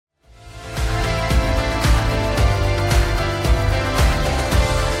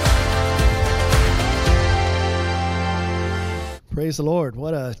Praise the Lord.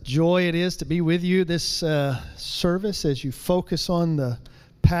 What a joy it is to be with you this service as you focus on the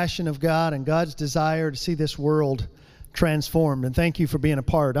passion of God and God's desire to see this world transformed. And thank you for being a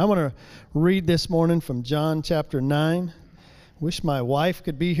part. I want to read this morning from John chapter 9. Wish my wife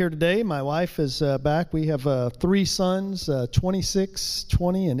could be here today. My wife is back. We have 3 sons, 26,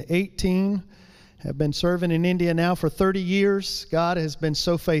 20, and 18. Have been serving in India now for 30 years. God has been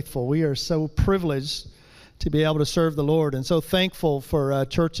so faithful. We are so privileged to be able to serve the Lord, and so thankful for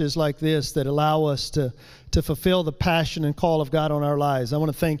churches like this that allow us to fulfill the passion and call of God on our lives. I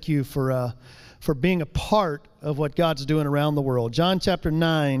want to thank you for being a part of what God's doing around the world. John chapter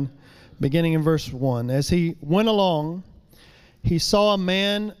 9, beginning in verse 1. As he went along, he saw a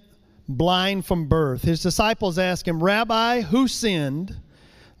man blind from birth. His disciples asked him, "Rabbi, who sinned,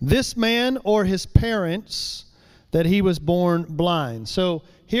 this man or his parents, that he was born blind?" So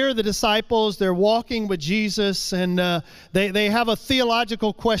here are the disciples. They're walking with Jesus, and they have a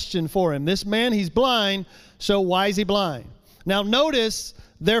theological question for him. This man, he's blind, so why is he blind? Now notice,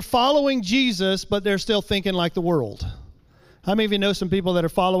 they're following Jesus, but they're still thinking like the world. How many of you know some people that are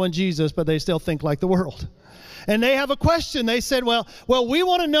following Jesus, but they still think like the world? And they have a question. They said, well, we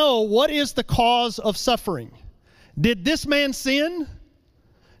want to know, what is the cause of suffering? Did this man sin?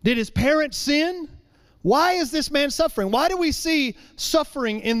 Did his parents sin? Why is this man suffering? Why do we see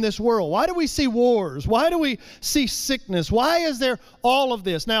suffering in this world? Why do we see wars? Why do we see sickness? Why is there all of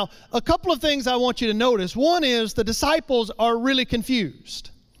this? Now, a couple of things I want you to notice. One is the disciples are really confused.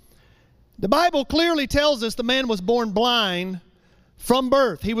 The Bible clearly tells us the man was born blind from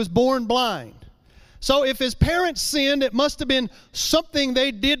birth. He was born blind. So if his parents sinned, it must have been something they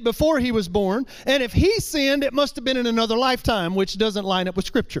did before he was born. And if he sinned, it must have been in another lifetime, which doesn't line up with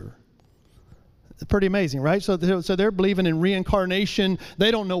Scripture. Pretty amazing, right? So they're believing in reincarnation. They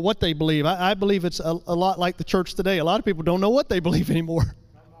don't know what they believe. I believe it's a lot like the church today. A lot of people don't know what they believe anymore.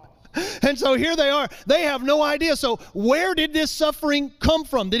 And so here they are. They have no idea. So where did this suffering come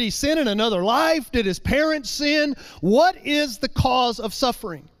from? Did he sin in another life? Did his parents sin? What is the cause of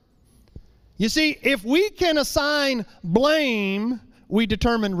suffering? You see, if we can assign blame, we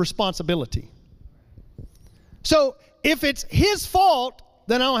determine responsibility. So if it's his fault,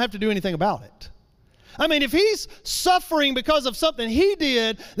 then I don't have to do anything about it. I mean, if he's suffering because of something he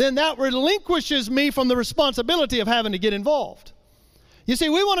did, then that relinquishes me from the responsibility of having to get involved. You see,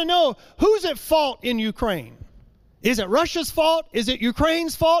 we want to know, who's at fault in Ukraine? Is it Russia's fault? Is it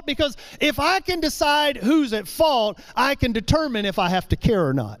Ukraine's fault? Because if I can decide who's at fault, I can determine if I have to care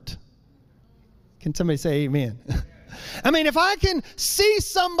or not. Can somebody say amen? I mean, if I can see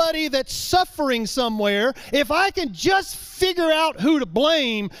somebody that's suffering somewhere, if I can just figure out who to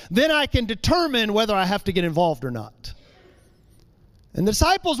blame, then I can determine whether I have to get involved or not. And the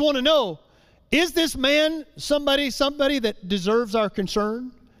disciples want to know, is this man somebody that deserves our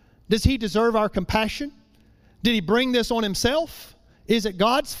concern? Does he deserve our compassion? Did he bring this on himself? Is it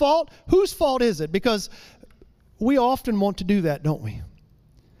God's fault? Whose fault is it? Because we often want to do that, don't we?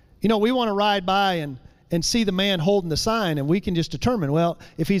 You know, we want to ride by and see the man holding the sign, and we can just determine, well,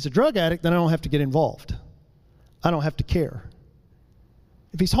 if he's a drug addict, then I don't have to get involved. I don't have to care.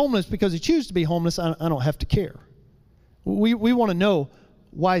 If he's homeless because he chooses to be homeless, I don't have to care. We want to know,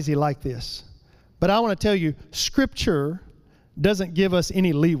 why is he like this? But I want to tell you, Scripture doesn't give us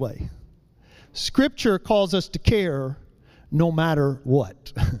any leeway. Scripture calls us to care no matter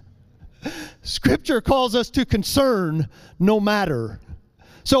what. Scripture calls us to concern no matter.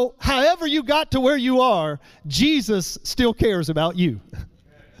 So however you got to where you are, Jesus still cares about you.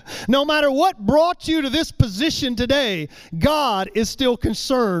 No matter what brought you to this position today, God is still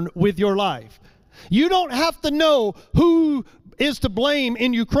concerned with your life. You don't have to know who is to blame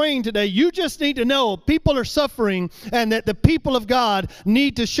in Ukraine today. You just need to know people are suffering, and that the people of God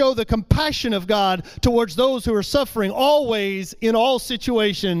need to show the compassion of God towards those who are suffering always, in all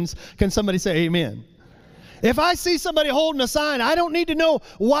situations. Can somebody say amen? If I see somebody holding a sign, I don't need to know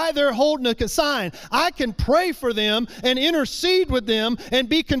why they're holding a sign. I can pray for them and intercede with them and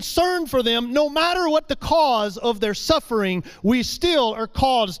be concerned for them. No matter what the cause of their suffering, we still are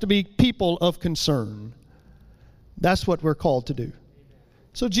called to be people of concern. That's what we're called to do.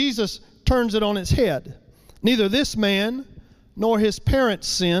 So Jesus turns it on its head. Neither this man nor his parents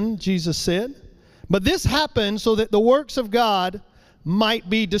sinned, Jesus said, but this happened so that the works of God might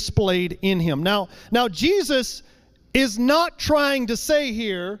be displayed in him. Now Jesus is not trying to say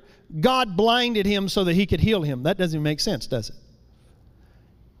here, God blinded him so that he could heal him. That doesn't even make sense, does it?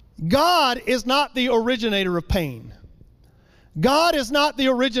 God is not the originator of pain. God is not the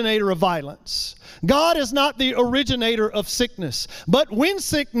originator of violence. God is not the originator of sickness. But when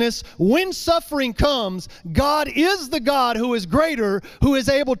suffering comes, God is the God who is greater, who is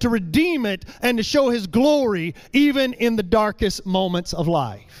able to redeem it and to show His glory even in the darkest moments of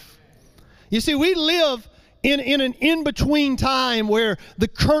life. You see, we live in an in-between time where the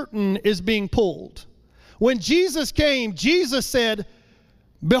curtain is being pulled. When Jesus came, Jesus said,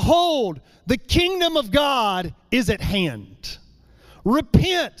 "Behold, the kingdom of God is at hand.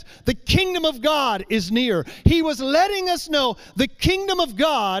 Repent, the kingdom of God is near." He was letting us know the kingdom of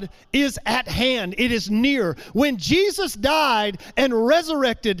God is at hand. It is near. When Jesus died and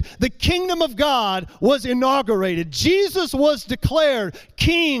resurrected, the kingdom of God was inaugurated. Jesus was declared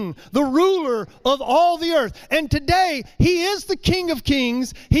king, the ruler of all the earth. And today, He is the King of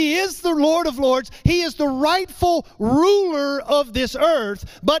kings. He is the Lord of lords. He is the rightful ruler of this earth.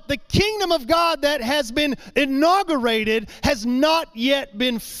 But the kingdom of God that has been inaugurated has not yet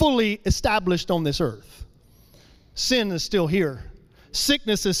been fully established on this earth. Sin is still here.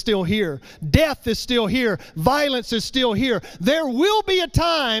 Sickness is still here. Death is still here. Violence is still here. There will be a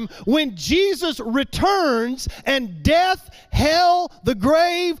time when Jesus returns and death, hell, the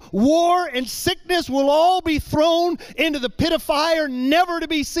grave, war, and sickness will all be thrown into the pit of fire, never to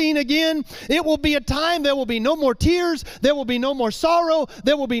be seen again. It will be a time there will be no more tears. There will be no more sorrow.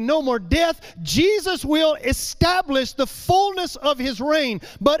 There will be no more death. Jesus will establish the fullness of His reign.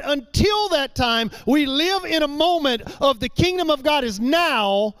 But until that time, we live in a moment of the kingdom of God is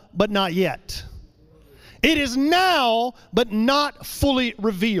now, but not yet. It is now, but not fully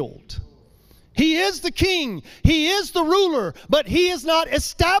revealed. He is the king. He is the ruler, but He has not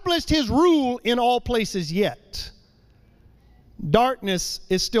established His rule in all places yet. Darkness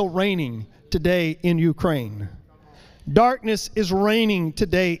is still reigning today in Ukraine. Darkness is reigning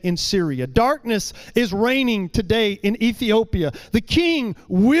today in Syria. Darkness is reigning today in Ethiopia. The king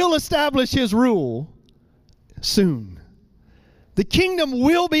will establish His rule soon. The kingdom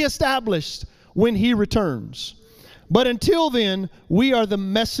will be established when He returns. But until then, we are the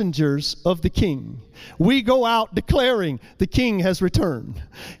messengers of the King. We go out declaring the King has returned.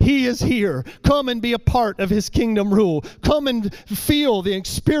 He is here. Come and be a part of His kingdom rule. Come and feel the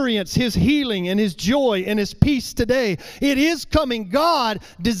experience, His healing and His joy and His peace today. It is coming. God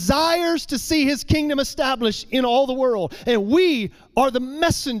desires to see His kingdom established in all the world. And we are the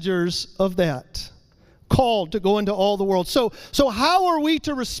messengers of that, called to go into all the world. So how are we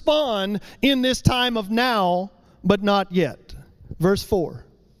to respond in this time of now, but not yet? Verse 4.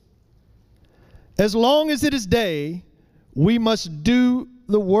 As long as it is day, we must do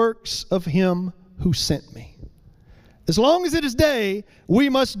the works of Him who sent me. As long as it is day, we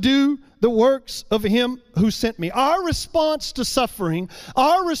must do the works of Him who sent me. Our response to suffering,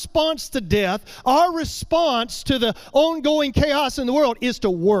 our response to death, our response to the ongoing chaos in the world is to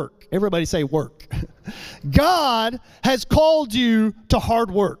work. Everybody say work. God has called you to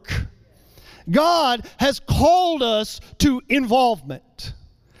hard work. God has called us to involvement.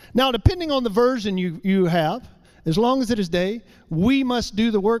 Now, depending on the version you have, as long as it is day, we must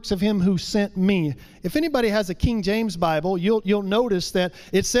do the works of Him who sent me. If anybody has a King James Bible, you'll notice that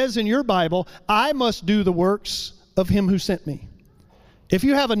it says in your Bible, I must do the works of Him who sent me. If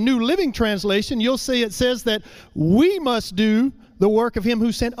you have a New Living Translation, you'll see it says that we must do the work of Him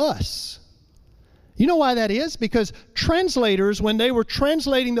who sent us. You know why that is? Because translators, when they were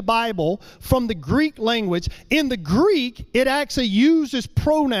translating the Bible from the Greek language, in the Greek, it actually uses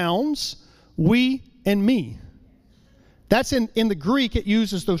pronouns, we and me. That's in the Greek, it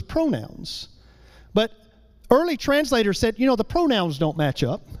uses those pronouns. But early translators said, the pronouns don't match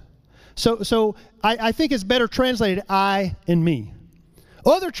up. So I think it's better translated I and me.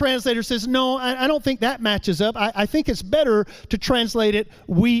 Other translators says, no, I don't think that matches up. I think it's better to translate it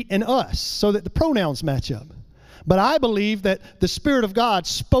we and us so that the pronouns match up. But I believe that the Spirit of God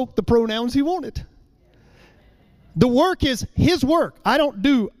spoke the pronouns He wanted. The work is His work. I don't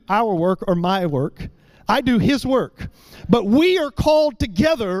do our work or my work. I do His work. But we are called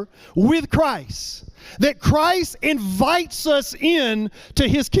together with Christ. That Christ invites us in to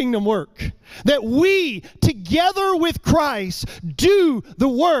His kingdom work. That we, together with Christ, do the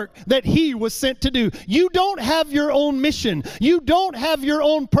work that He was sent to do. You don't have your own mission. You don't have your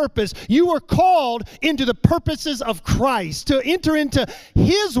own purpose. You are called into the purposes of Christ, to enter into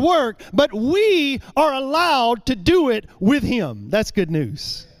His work, but we are allowed to do it with Him. That's good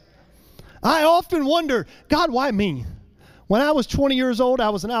news. I often wonder, God, why me? When I was 20 years old, I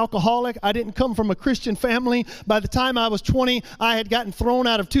was an alcoholic. I didn't come from a Christian family. By the time I was 20, I had gotten thrown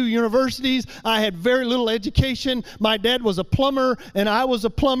out of 2 universities. I had very little education. My dad was a plumber, and I was a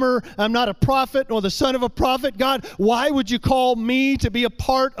plumber. I'm not a prophet nor the son of a prophet. God, why would you call me to be a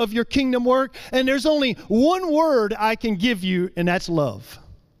part of your kingdom work? And there's only one word I can give you, and that's love.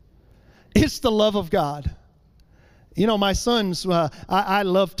 It's the love of God. You know, my sons, I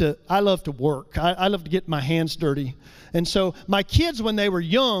love to work. I love to get my hands dirty. And so my kids, when they were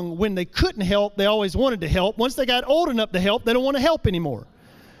young, when they couldn't help, they always wanted to help. Once they got old enough to help, they don't want to help anymore.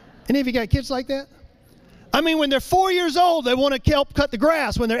 Any of you got kids like that? I mean, when they're 4 years old, they want to help cut the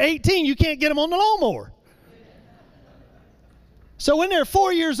grass. When they're 18, you can't get them on the lawnmower. So when they're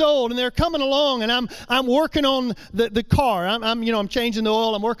 4 years old and they're coming along and I'm working on the car, I'm changing the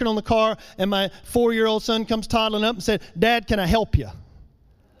oil, I'm working on the car, and my 4-year-old son comes toddling up and said, "Dad, can I help you?"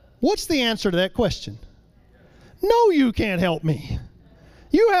 What's the answer to that question? No, you can't help me.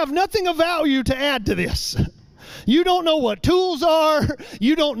 You have nothing of value to add to this. You don't know what tools are.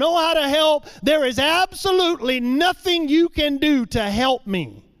 You don't know how to help. There is absolutely nothing you can do to help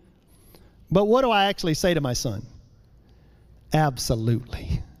me. But what do I actually say to my son?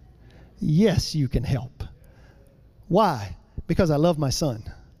 Absolutely. Yes, you can help. Why? Because I love my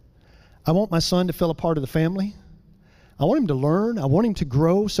son. I want my son to feel a part of the family. I want him to learn. I want him to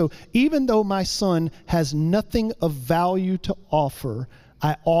grow. So even though my son has nothing of value to offer,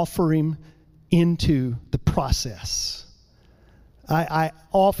 I offer him into the process. I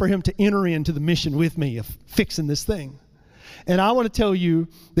offer him to enter into the mission with me of fixing this thing. And I want to tell you,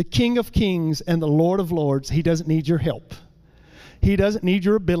 the King of Kings and the Lord of Lords, he doesn't need your help. He doesn't need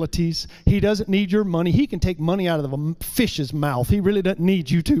your abilities. He doesn't need your money. He can take money out of a fish's mouth. He really doesn't need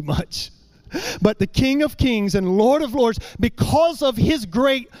you too much. But the King of Kings and Lord of Lords, because of his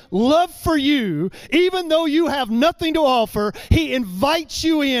great love for you, even though you have nothing to offer, he invites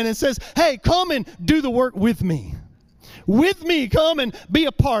you in and says, "Hey, come and do the work with me. With me, come and be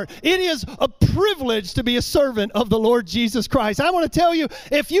a part." It is a privilege to be a servant of the Lord Jesus Christ. I want to tell you,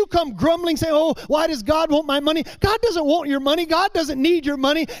 if you come grumbling, saying, "Oh, why does God want my money?" God doesn't want your money. God doesn't need your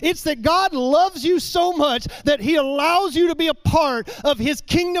money. It's that God loves you so much that he allows you to be a part of his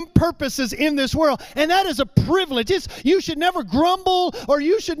kingdom purposes in this world. And that is a privilege. You should never grumble or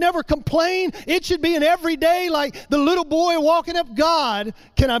you should never complain. It should be an everyday, like the little boy walking up, "God,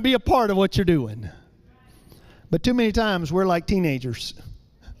 can I be a part of what you're doing?" But too many times we're like teenagers.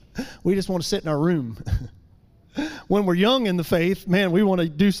 We just want to sit in our room. When we're young in the faith, man, we want to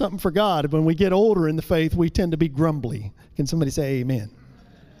do something for God. When we get older in the faith, we tend to be grumbly. Can somebody say amen?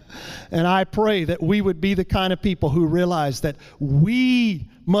 And I pray that we would be the kind of people who realize that we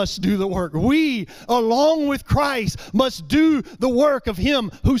must do the work. We, along with Christ, must do the work of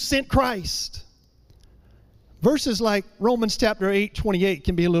him who sent Christ. Verses like Romans chapter 8:28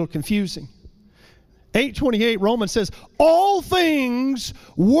 can be a little confusing. 8:28, Romans says, "All things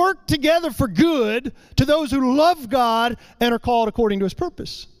work together for good to those who love God and are called according to his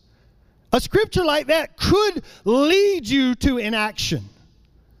purpose." A scripture like that could lead you to inaction.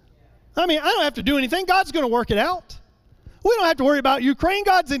 I mean, I don't have to do anything. God's going to work it out. We don't have to worry about Ukraine.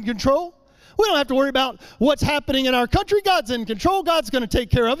 God's in control. We don't have to worry about what's happening in our country. God's in control. God's going to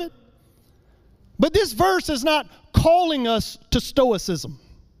take care of it. But this verse is not calling us to stoicism.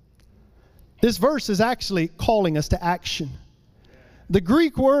 This verse is actually calling us to action. The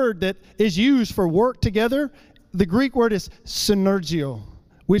Greek word that is used for work together, the Greek word is synergio,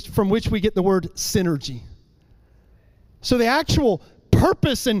 from which we get the word synergy. So the actual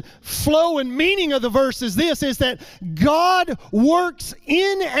purpose and flow and meaning of the verse is this, is that God works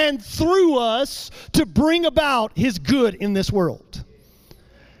in and through us to bring about his good in this world.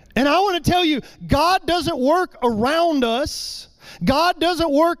 And I want to tell you, God doesn't work around us. God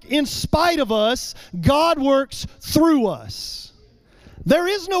doesn't work in spite of us. God works through us. There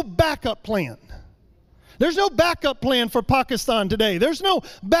is no backup plan. There's no backup plan for Pakistan today. There's no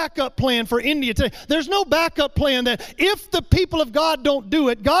backup plan for India today. There's no backup plan that if the people of God don't do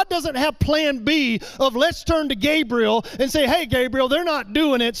it, God doesn't have plan B of let's turn to Gabriel and say, "Hey, Gabriel, they're not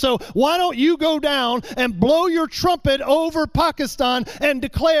doing it, so why don't you go down and blow your trumpet over Pakistan and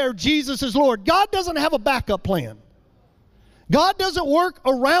declare Jesus is Lord." God doesn't have a backup plan. God doesn't work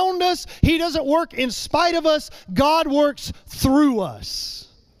around us. He doesn't work in spite of us. God works through us.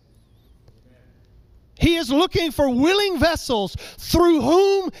 He is looking for willing vessels through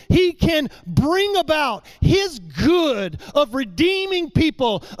whom he can bring about his good of redeeming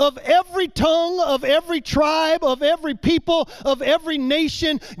people of every tongue, of every tribe, of every people, of every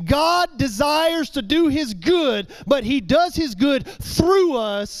nation. God desires to do his good, but he does his good through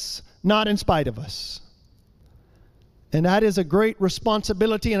us, not in spite of us. And that is a great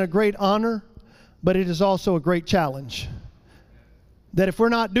responsibility and a great honor, but it is also a great challenge. That if we're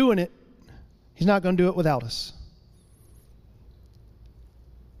not doing it, He's not going to do it without us.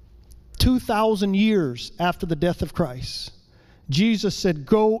 2,000 years after the death of Christ, Jesus said,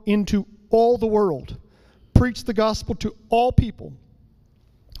 go into all the world, preach the gospel to all people.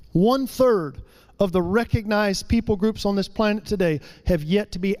 1/3 of the recognized people groups on this planet today have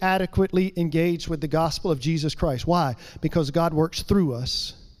yet to be adequately engaged with the gospel of Jesus Christ. Why? Because God works through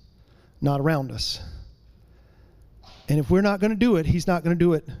us, not around us. And if we're not going to do it, He's not going to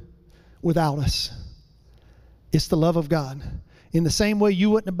do it without us. It's the love of God. In the same way you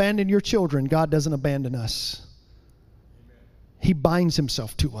wouldn't abandon your children, God doesn't abandon us. He binds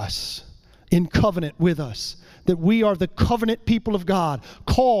Himself to us in covenant with us. That we are the covenant people of God,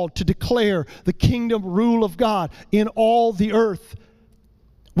 called to declare the kingdom rule of God in all the earth.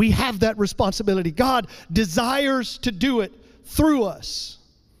 We have that responsibility. God desires to do it through us.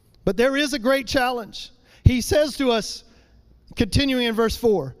 But there is a great challenge. He says to us, continuing in verse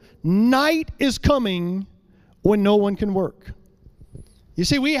 4, night is coming when no one can work. You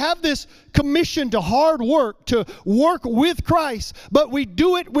see, we have this commission to hard work, to work with Christ, but we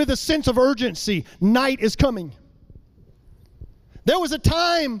do it with a sense of urgency. Night is coming. There was a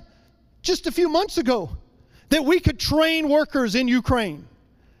time just a few months ago that we could train workers in Ukraine.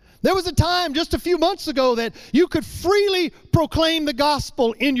 There was a time just a few months ago that you could freely proclaim the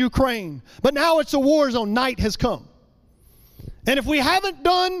gospel in Ukraine. But now it's a war zone. Night has come. And if we haven't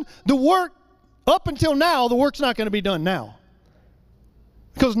done the work up until now, the work's not going to be done now.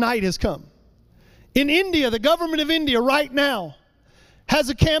 Because night has come. In India, the government of India right now has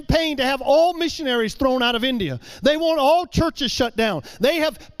a campaign to have all missionaries thrown out of India. They want all churches shut down. They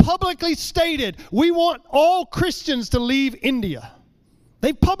have publicly stated, we want all Christians to leave India.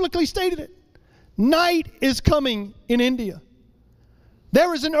 They've publicly stated it. Night is coming in India.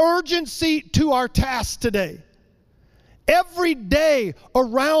 There is an urgency to our task today. Every day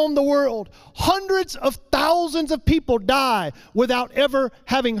around the world, hundreds of thousands of people die without ever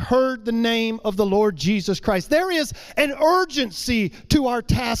having heard the name of the Lord Jesus Christ. There is an urgency to our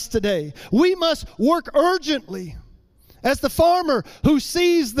task today. We must work urgently. As the farmer who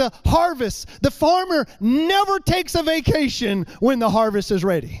sees the harvest, the farmer never takes a vacation when the harvest is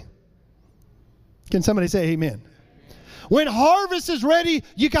ready. Can somebody say amen? When harvest is ready,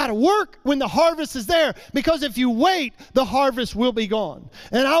 you got to work when the harvest is there. Because if you wait, the harvest will be gone.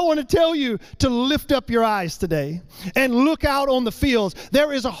 And I want to tell you to lift up your eyes today and look out on the fields.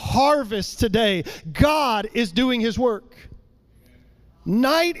 There is a harvest today. God is doing His work.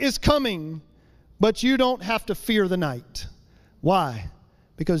 Night is coming, but you don't have to fear the night. Why?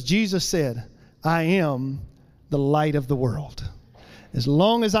 Because Jesus said, I am the light of the world. As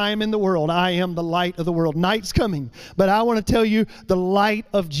long as I am in the world, I am the light of the world. Night's coming. But I want to tell you, the light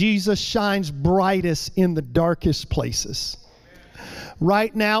of Jesus shines brightest in the darkest places.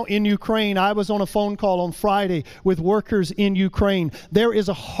 Right now in Ukraine, I was on a phone call on Friday with workers in Ukraine. There is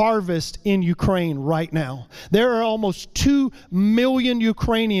a harvest in Ukraine right now. There are almost 2 million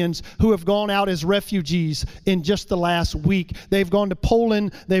Ukrainians who have gone out as refugees in just the last week. They've gone to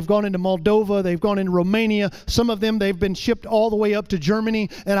Poland, they've gone into Moldova, they've gone into Romania. Some of them, they've been shipped all the way up to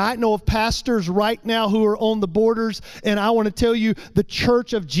Germany. And I know of pastors right now who are on the borders. And I want to tell you, the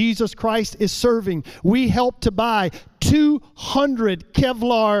Church of Jesus Christ is serving. We helped to buy 200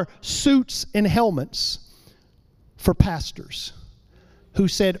 Kevlar suits and helmets for pastors who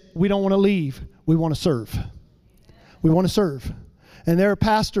said, we don't want to leave, we want to serve. We want to serve. And there are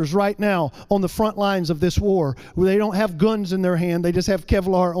pastors right now on the front lines of this war where they don't have guns in their hand, they just have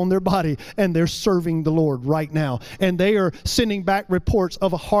Kevlar on their body, and they're serving the Lord right now. And they are sending back reports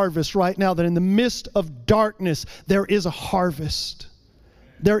of a harvest right now, that in the midst of darkness, there is a harvest.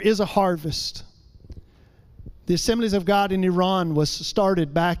 There is a harvest. The Assemblies of God in Iran was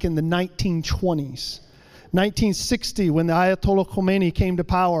started back in the 1920s. 1960, when the Ayatollah Khomeini came to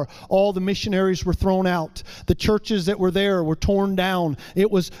power, all the missionaries were thrown out. The churches that were there were torn down. It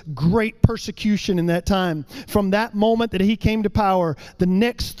was great persecution in that time. From that moment that he came to power, the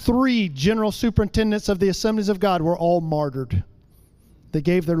next 3 general superintendents of the Assemblies of God were all martyred. They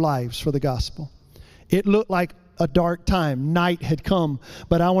gave their lives for the gospel. It looked like a dark time. Night had come.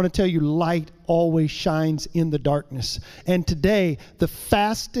 But I want to tell you, light always shines in the darkness. And today, the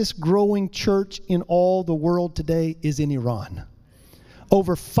fastest growing church in all the world today is in Iran.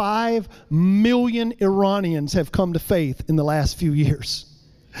 Over 5 million Iranians have come to faith in the last few years.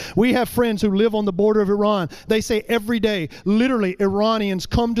 We have friends who live on the border of Iran. They say every day, literally, Iranians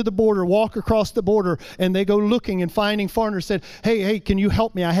come to the border, walk across the border, and they go looking and finding foreigners. Said, hey, can you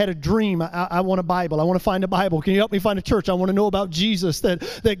help me? I had a dream. I want a Bible. I want to find a Bible. Can you help me find a church? I want to know about Jesus.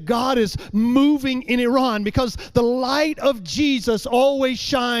 That God is moving in Iran because the light of Jesus always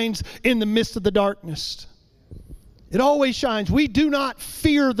shines in the midst of the darkness. It always shines. We do not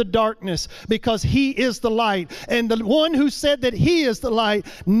fear the darkness because He is the light. And the one who said that He is the light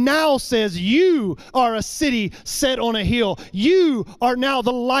now says, you are a city set on a hill. You are now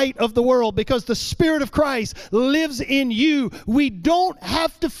the light of the world because the Spirit of Christ lives in you. We don't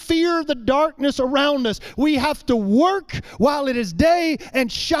have to fear the darkness around us. We have to work while it is day and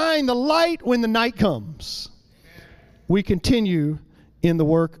shine the light when the night comes. We continue in the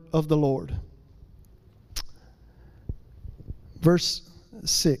work of the Lord. Verse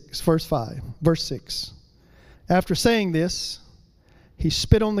 6. After saying this, he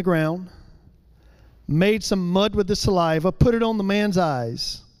spit on the ground, made some mud with the saliva, put it on the man's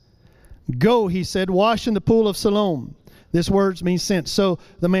eyes. Go, he said, wash in the pool of Siloam. This word means sent. So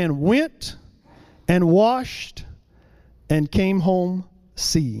the man went and washed and came home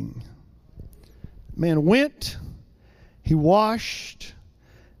seeing. Man went, he washed,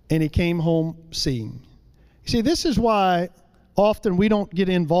 and he came home seeing. You see, this is why often we don't get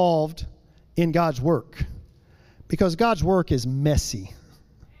involved in God's work, because God's work is messy.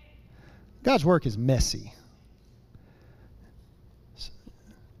 God's work is messy.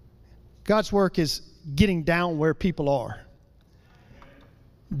 God's work is getting down where people are.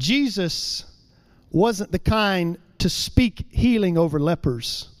 Jesus wasn't the kind to speak healing over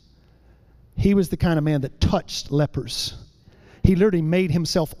lepers. He was the kind of man that touched lepers. He literally made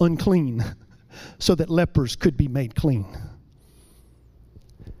himself unclean so that lepers could be made clean.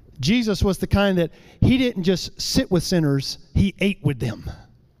 Jesus was the kind that He didn't just sit with sinners, He ate with them.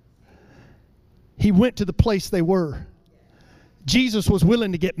 He went to the place they were. Jesus was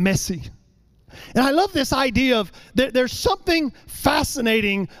willing to get messy. And I love this idea of there's something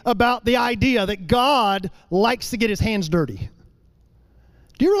fascinating about the idea that God likes to get His hands dirty.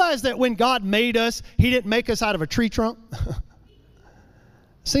 Do you realize that when God made us, He didn't make us out of a tree trunk?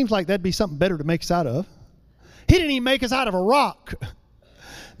 Seems like that'd be something better to make us out of. He didn't even make us out of a rock.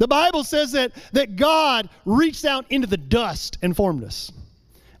 The Bible says that God reached out into the dust and formed us.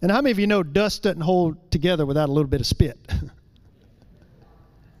 And how many of you know dust doesn't hold together without a little bit of spit?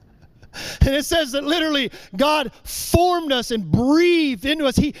 And it says that literally God formed us and breathed into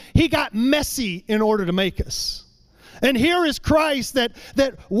us. He got messy in order to make us. And here is Christ that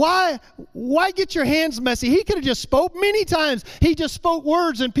why get your hands messy? He could have just spoke many times. He just spoke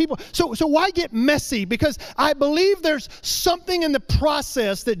words and people. So why get messy? Because I believe there's something in the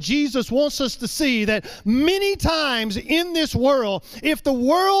process that Jesus wants us to see, that many times in this world, if the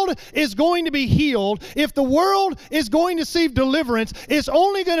world is going to be healed, if the world is going to see deliverance, it's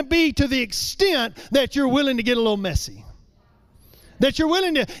only going to be to the extent that you're willing to get a little messy. That you're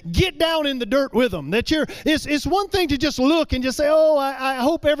willing to get down in the dirt with them. It's one thing to just look and just say, oh, I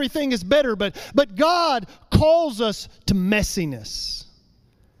hope everything is better. But God calls us to messiness.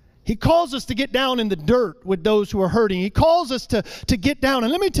 He calls us to get down in the dirt with those who are hurting. He calls us to get down.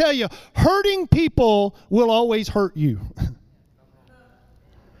 And let me tell you, hurting people will always hurt you.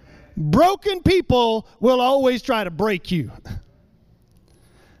 Broken people will always try to break you.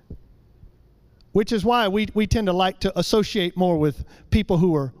 Which is why we tend to like to associate more with people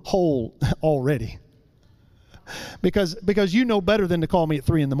who are whole already. Because you know better than to call me at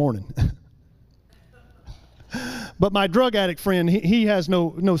 3 a.m. But my drug addict friend, he has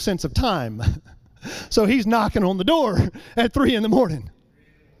no sense of time. So he's knocking on the door at 3 a.m.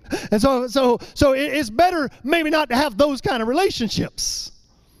 And so it's better maybe not to have those kind of relationships.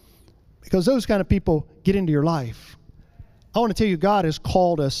 Because those kind of people get into your life. I want to tell you, God has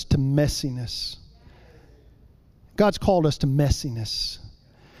called us to messiness. God's called us to messiness.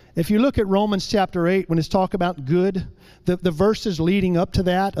 If you look at Romans chapter 8, when it's talk about good, the verses leading up to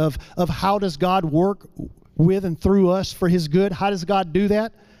that of how does God work with and through us for His good, how does God do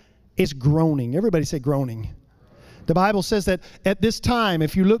that? It's groaning. Everybody say groaning. The Bible says that at this time,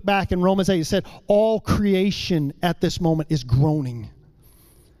 if you look back in Romans 8, it said all creation at this moment is groaning.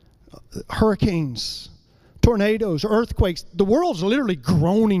 Hurricanes, tornadoes, earthquakes. The world's literally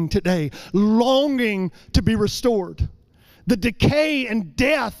groaning today, longing to be restored. The decay and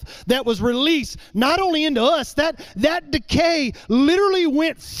death that was released not only into us, that decay literally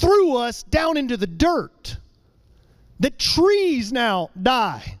went through us down into the dirt. The trees now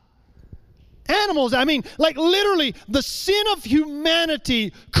die. Animals, like literally the sin of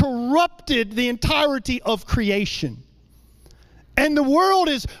humanity corrupted the entirety of creation. And the world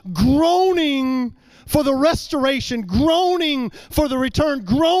is groaning for the restoration, groaning for the return,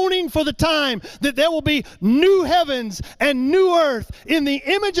 groaning for the time that there will be new heavens and new earth in the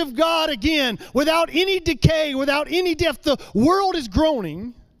image of God again, without any decay, without any death. The world is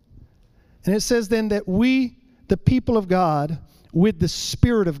groaning. And it says then that we, the people of God, with the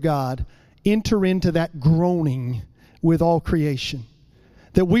Spirit of God, enter into that groaning with all creation.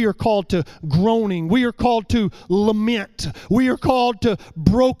 That we are called to groaning. We are called to lament. We are called to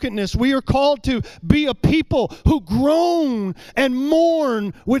brokenness. We are called to be a people who groan and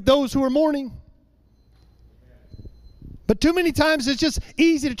mourn with those who are mourning. But too many times it's just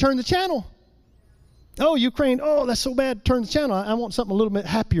easy to turn the channel. Oh, Ukraine, oh, that's so bad. Turn the channel. I want something a little bit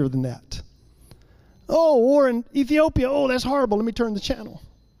happier than that. Oh, war in Ethiopia. Oh, that's horrible. Let me turn the channel.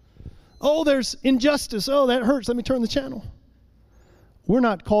 Oh, there's injustice. Oh, that hurts. Let me turn the channel. We're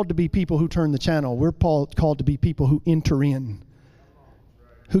not called to be people who turn the channel. We're called to be people who enter in,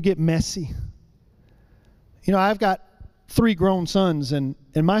 who get messy. You know, I've got 3 grown sons, and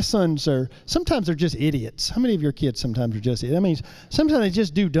my sons sometimes they're just idiots. How many of your kids sometimes are just idiots? I mean, sometimes they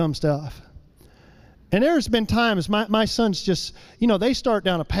just do dumb stuff. And there's been times my sons just, you know, they start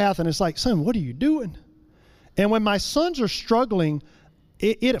down a path, and it's like, son, what are you doing? And when my sons are struggling,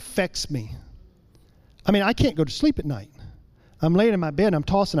 it affects me. I mean, I can't go to sleep at night. I'm laying in my bed, I'm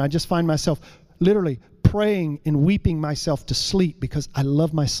tossing, I just find myself literally praying and weeping myself to sleep because I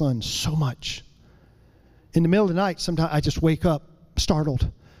love my son so much. In the middle of the night, sometimes I just wake up startled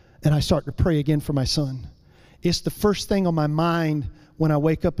and I start to pray again for my son. It's the first thing on my mind when I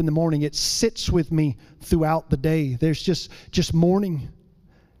wake up in the morning. It sits with me throughout the day. There's just mourning,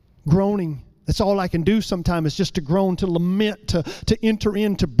 groaning. That's all I can do sometimes is just to groan, to lament, to enter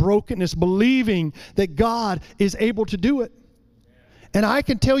into brokenness, believing that God is able to do it. And I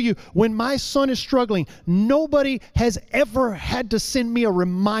can tell you, when my son is struggling, nobody has ever had to send me a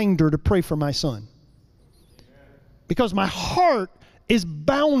reminder to pray for my son. Because my heart is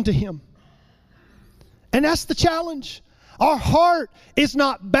bound to him. And that's the challenge. Our heart is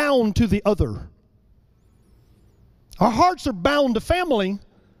not bound to the other. Our hearts are bound to family,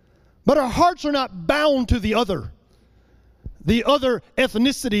 but our hearts are not bound to the other. The other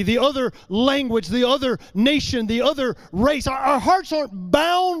ethnicity, the other language, the other nation, the other race. Our hearts aren't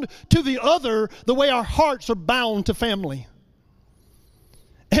bound to the other the way our hearts are bound to family.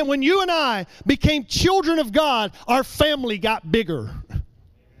 And when you and I became children of God, our family got bigger.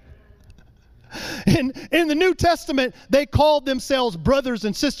 In the New Testament, they called themselves brothers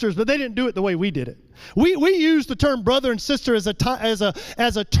and sisters, but they didn't do it the way we did it. We use the term brother and sister as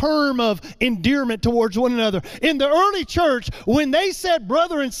a term of endearment towards one another. In the early church, when they said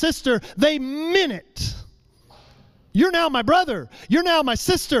brother and sister, they meant it. You're now my brother. You're now my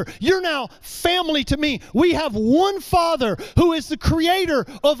sister. You're now family to me. We have one Father who is the creator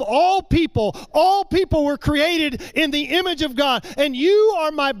of all people. All people were created in the image of God. And you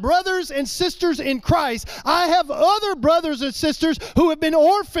are my brothers and sisters in Christ. I have other brothers and sisters who have been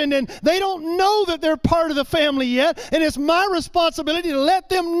orphaned and they don't know that they're part of the family yet. And it's my responsibility to let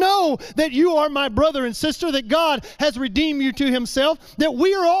them know that you are my brother and sister, that God has redeemed you to himself, that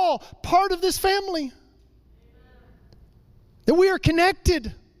we are all part of this family. That we are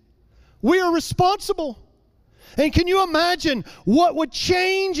connected. We are responsible. And can you imagine what would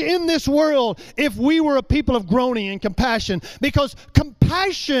change in this world if we were a people of groaning and compassion? Because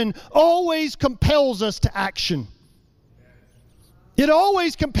compassion always compels us to action. It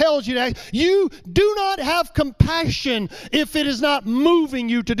always compels you to act. You do not have compassion if it is not moving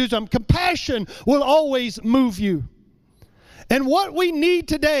you to do something. Compassion will always move you. And what we need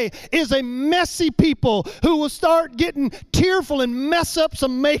today is a messy people who will start getting tearful and mess up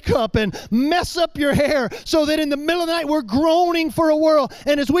some makeup and mess up your hair so that in the middle of the night we're groaning for a world.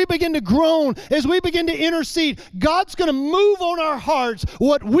 And as we begin to groan, as we begin to intercede, God's going to move on our hearts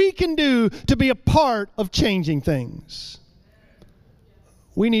what we can do to be a part of changing things.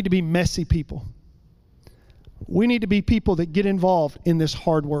 We need to be messy people. We need to be people that get involved in this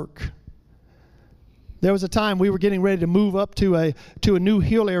hard work. There was a time we were getting ready to move up to a new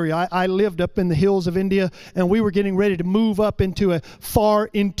hill area. I lived up in the hills of India, and we were getting ready to move up into a far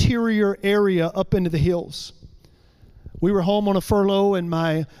interior area up into the hills. We were home on a furlough, and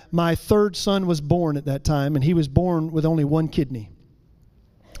my third son was born at that time, and he was born with only one kidney.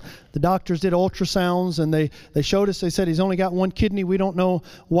 The doctors did ultrasounds, and they showed us, they said he's only got one kidney. We don't know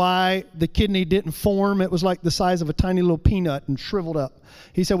why the kidney didn't form. It was like the size of a tiny little peanut and shriveled up.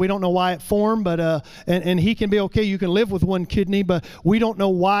 He said, we don't know why it formed, but and he can be okay. You can live with one kidney, but we don't know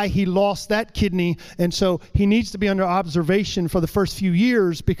why he lost that kidney. And so he needs to be under observation for the first few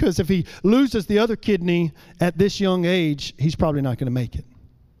years, because if he loses the other kidney at this young age, he's probably not going to make it.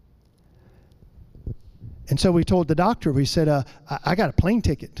 And so we told the doctor, we said, I got a plane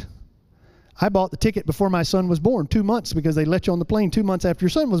ticket. I bought the ticket before my son was born, 2 months, because they let you on the plane 2 months after your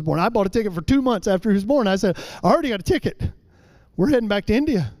son was born. I bought a ticket for 2 months after he was born. I said, I already got a ticket. We're heading back to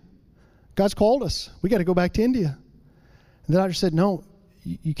India. God's called us. We got to go back to India. And the doctor said, no,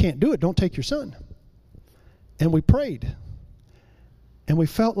 you can't do it. Don't take your son. And we prayed. And we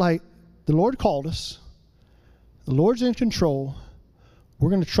felt like the Lord called us. The Lord's in control. We're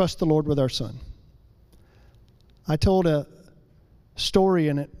going to trust the Lord with our son. I told a story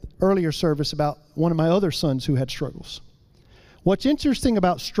in an earlier service about one of my other sons who had struggles. What's interesting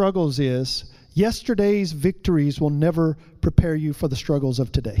about struggles is yesterday's victories will never prepare you for the struggles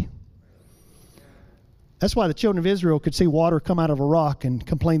of today. That's why the children of Israel could see water come out of a rock and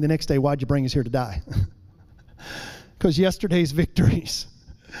complain the next day, why'd you bring us here to die? Because yesterday's victories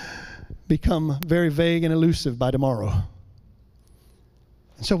become very vague and elusive by tomorrow.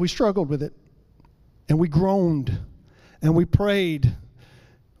 And so we struggled with it. And we groaned, and we prayed.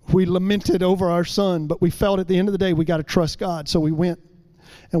 We lamented over our son, but we felt at the end of the day we got to trust God. So we went,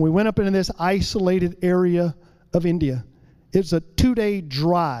 and we went up into this isolated area of India. It's a 2-day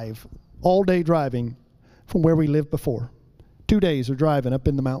drive, all-day driving from where we lived before. 2 days of driving up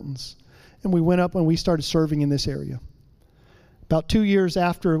in the mountains. And we went up and we started serving in this area. About 2 years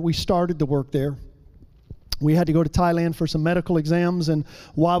after we started the work there, we had to go to Thailand for some medical exams, and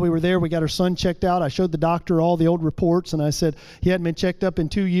while we were there, we got our son checked out. I showed the doctor all the old reports, and I said, he hadn't been checked up in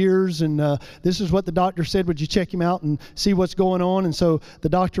 2 years, and this is what the doctor said. Would you check him out and see what's going on? And so the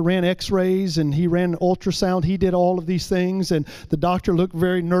doctor ran x-rays, and he ran an ultrasound. He did all of these things, and the doctor looked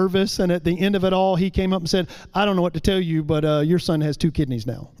very nervous, and at the end of it all, he came up and said, I don't know what to tell you, but your son has 2 kidneys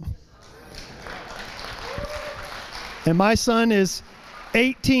now. And my son is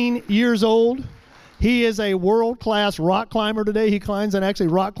 18 years old. He is a world-class rock climber today. He climbs in actually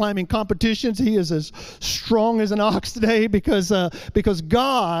rock climbing competitions. He is as strong as an ox today because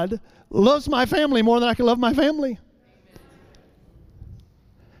God loves my family more than I can love my family.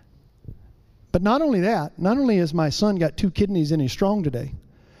 But not only that, not only has my son got 2 kidneys and he's strong today,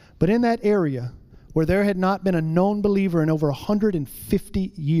 but in that area where there had not been a known believer in over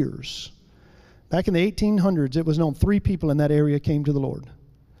 150 years, back in the 1800s, it was known 3 people in that area came to the Lord.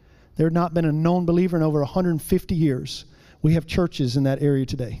 There had not been a known believer in over 150 years. We have churches in that area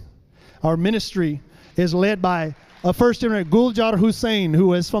today. Our ministry is led by a first-generation Guljar Hussain,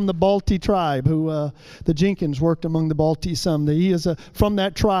 who is from the Balti tribe, who the Jenkins worked among the Balti some. He is from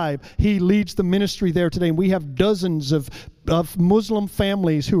that tribe. He leads the ministry there today. And we have dozens of Muslim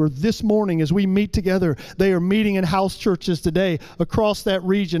families who are this morning as we meet together. They are meeting in house churches today across that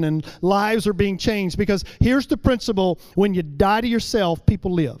region, and lives are being changed. Because here's the principle: when you die to yourself,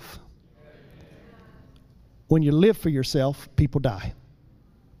 people live. When you live for yourself, people die.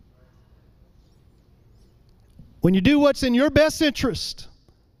 When you do what's in your best interest,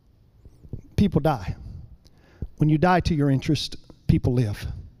 people die. When you die to your interest, people live.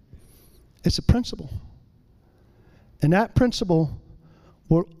 It's a principle. And that principle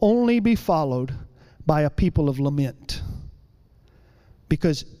will only be followed by a people of lament.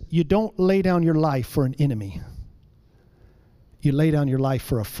 Because you don't lay down your life for an enemy. You lay down your life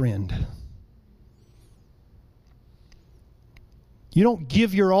for a friend. You don't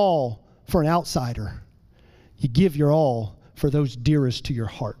give your all for an outsider. You give your all for those dearest to your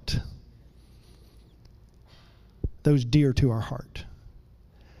heart. Those dear to our heart.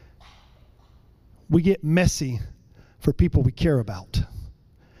 We get messy for people we care about.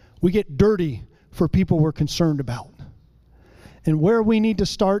 We get dirty for people we're concerned about. And where we need to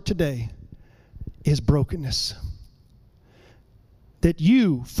start today is brokenness. That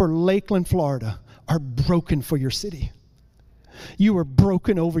you, for Lakeland, Florida, are broken for your city. You are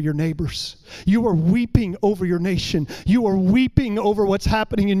broken over your neighbors. You are weeping over your nation. You are weeping over what's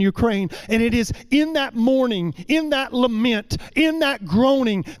happening in Ukraine. And it is in that mourning, in that lament, in that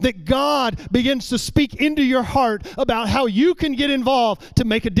groaning that God begins to speak into your heart about how you can get involved to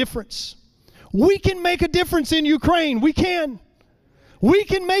make a difference. We can make a difference in Ukraine. We can. We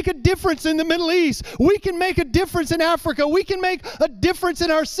can make a difference in the Middle East. We can make a difference in Africa. We can make a difference in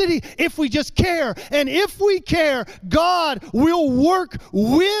our city if we just care. And if we care, God will work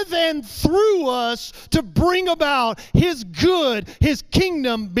with and through us to bring about His good, His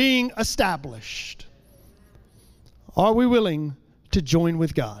kingdom being established. Are we willing to join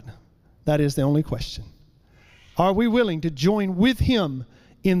with God? That is the only question. Are we willing to join with Him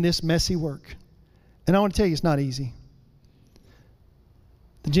in this messy work? And I want to tell you, it's not easy.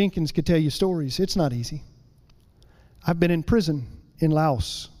 The Jenkins could tell you stories. It's not easy. I've been in prison in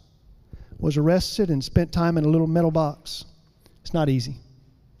Laos. Was arrested and spent time in a little metal box. It's not easy.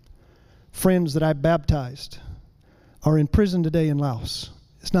 Friends that I baptized are in prison today in Laos.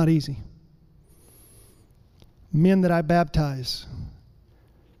 It's not easy. Men that I baptize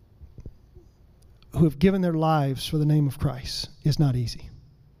who have given their lives for the name of Christ is not easy.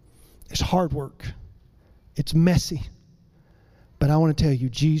 It's hard work. It's messy. But I want to tell you,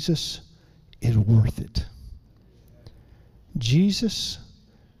 Jesus is worth it. Jesus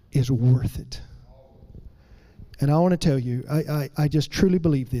is worth it. And I want to tell you, I just truly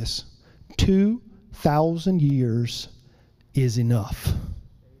believe this. 2,000 years is enough.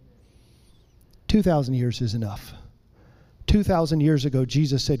 2,000 years is enough. 2,000 years ago,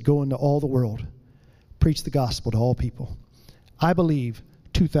 Jesus said, go into all the world, preach the gospel to all people. I believe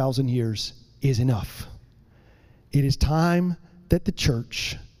 2,000 years is enough. It is time that the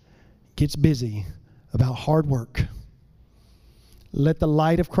church gets busy about hard work. Let the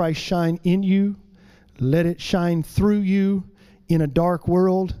light of Christ shine in you. Let it shine through you in a dark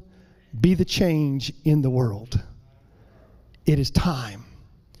world. Be the change in the world. It is time.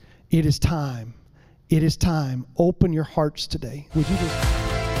 It is time. It is time. Open your hearts today. Would you just...